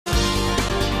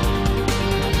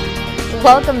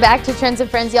Welcome back to Trends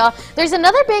and Friends, y'all. There's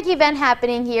another big event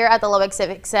happening here at the Lubbock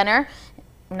Civic Center.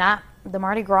 Not the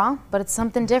Mardi Gras, but it's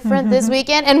something different this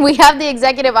weekend, and we have the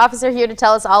executive officer here to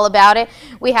tell us all about it.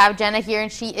 We have Jenna here,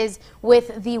 and she is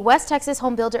with the West Texas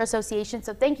Home Builder Association.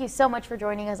 So thank you so much for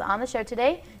joining us on the show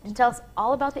today to tell us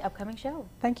all about the upcoming show.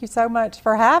 Thank you so much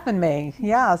for having me.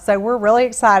 Yeah, so we're really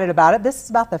excited about it. This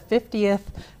is about the 50th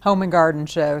Home and Garden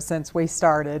Show since we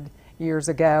started years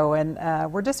ago, and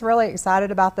we're just really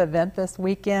excited about the event this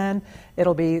weekend.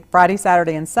 It'll be Friday,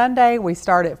 Saturday, and Sunday. We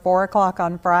start at 4 o'clock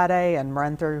on Friday and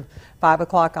run through 5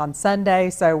 o'clock on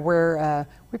Sunday. So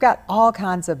we've got all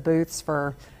kinds of booths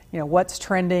for what's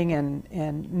trending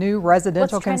in new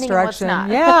residential construction,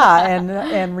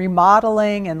 and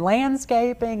remodeling and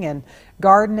landscaping and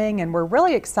gardening. And we're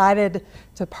really excited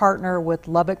to partner with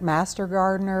Lubbock Master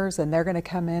Gardeners, and they're going to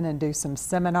come in and do some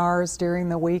seminars during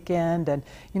the weekend. And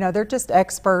they're just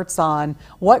experts on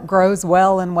what grows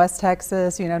well in West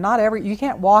Texas. You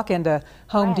can't walk into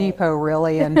Home Depot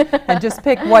really and just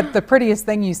pick what the prettiest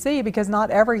thing you see, because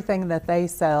not everything that they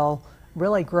sell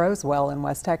really grows well in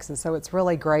West Texas. So it's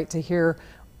really great to hear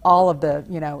all of the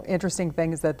interesting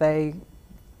things that they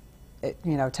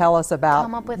tell us about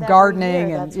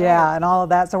gardening and all of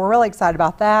that. So we're really excited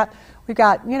about that. We've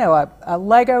got a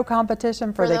Lego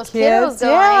competition for the kids.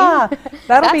 Yeah,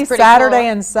 that'll be Saturday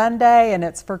and Sunday, and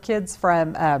it's for kids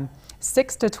from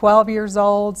 6 to 12 years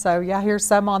old. So yeah, here's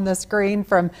some on the screen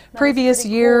from previous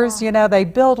years. Cool. They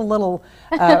build a little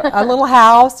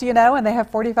house, and they have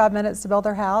 45 minutes to build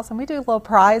their house, and we do little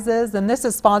prizes. And this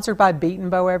is sponsored by Beat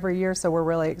and Bow every year, so we're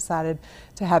really excited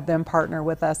to have them partner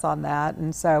with us on that.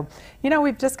 And so,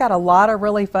 we've just got a lot of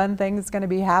really fun things going to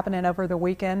be happening over the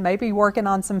weekend. Maybe working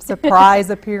on some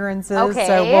surprise appearances. Okay.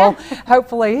 So we'll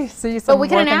hopefully see some. But we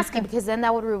couldn't ask you, because then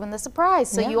that would ruin the surprise.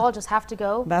 So you all just have to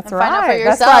go and find out for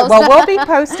yourselves. That's right. Well, we'll be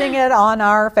posting it on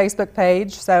our Facebook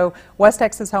page. So West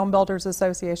Texas Home Builders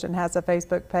Association has a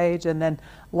Facebook page, and then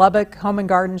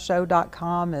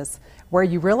LubbockHomeandGardenShow.com is where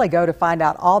you really go to find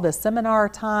out all the seminar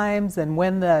times and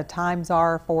when the times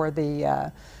are for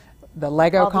the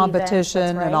Lego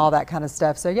competition and all that kind of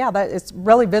stuff. So yeah, it's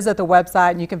really visit the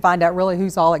website, and you can find out really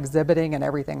who's all exhibiting and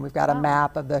everything. We've got a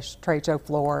map of the trade show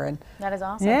floor, and that is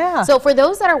awesome. Yeah. So for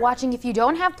those that are watching, if you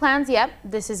don't have plans yet,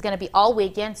 this is going to be all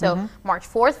weekend. So March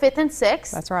 4th, 5th, and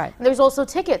 6th. That's right. And there's also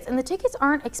tickets, and the tickets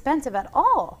aren't expensive at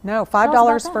all. No,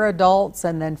 $5 for adults,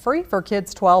 and then free for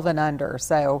kids 12 and under.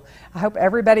 So I hope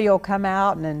everybody will come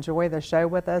out and enjoy the show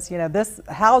with us. This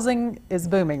housing is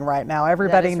booming right now.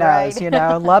 Everybody knows.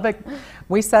 Right. Lubbock.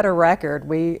 We set a record.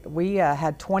 We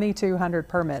had 2,200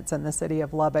 permits in the city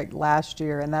of Lubbock last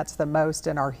year, and that's the most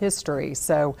in our history.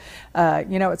 So,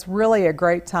 it's really a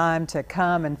great time to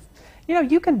come, and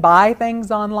you can buy things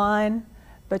online,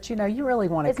 but you really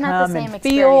want to come and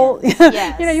feel.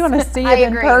 Yes. You want to see it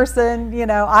in person.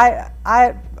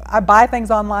 I buy things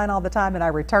online all the time, and I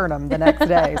return them the next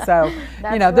day. So,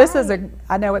 this is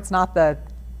I know it's not the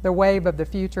wave of the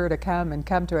future to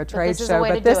come to a trade show,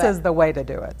 but this is the way to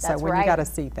do it. So when you got to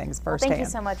see things firsthand. Thank you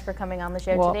so much for coming on the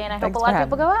show today, and I hope a lot of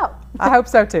people go out. I hope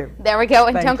so too. There we go,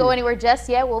 and don't go anywhere just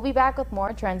yet. We'll be back with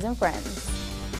more Trends and Friends.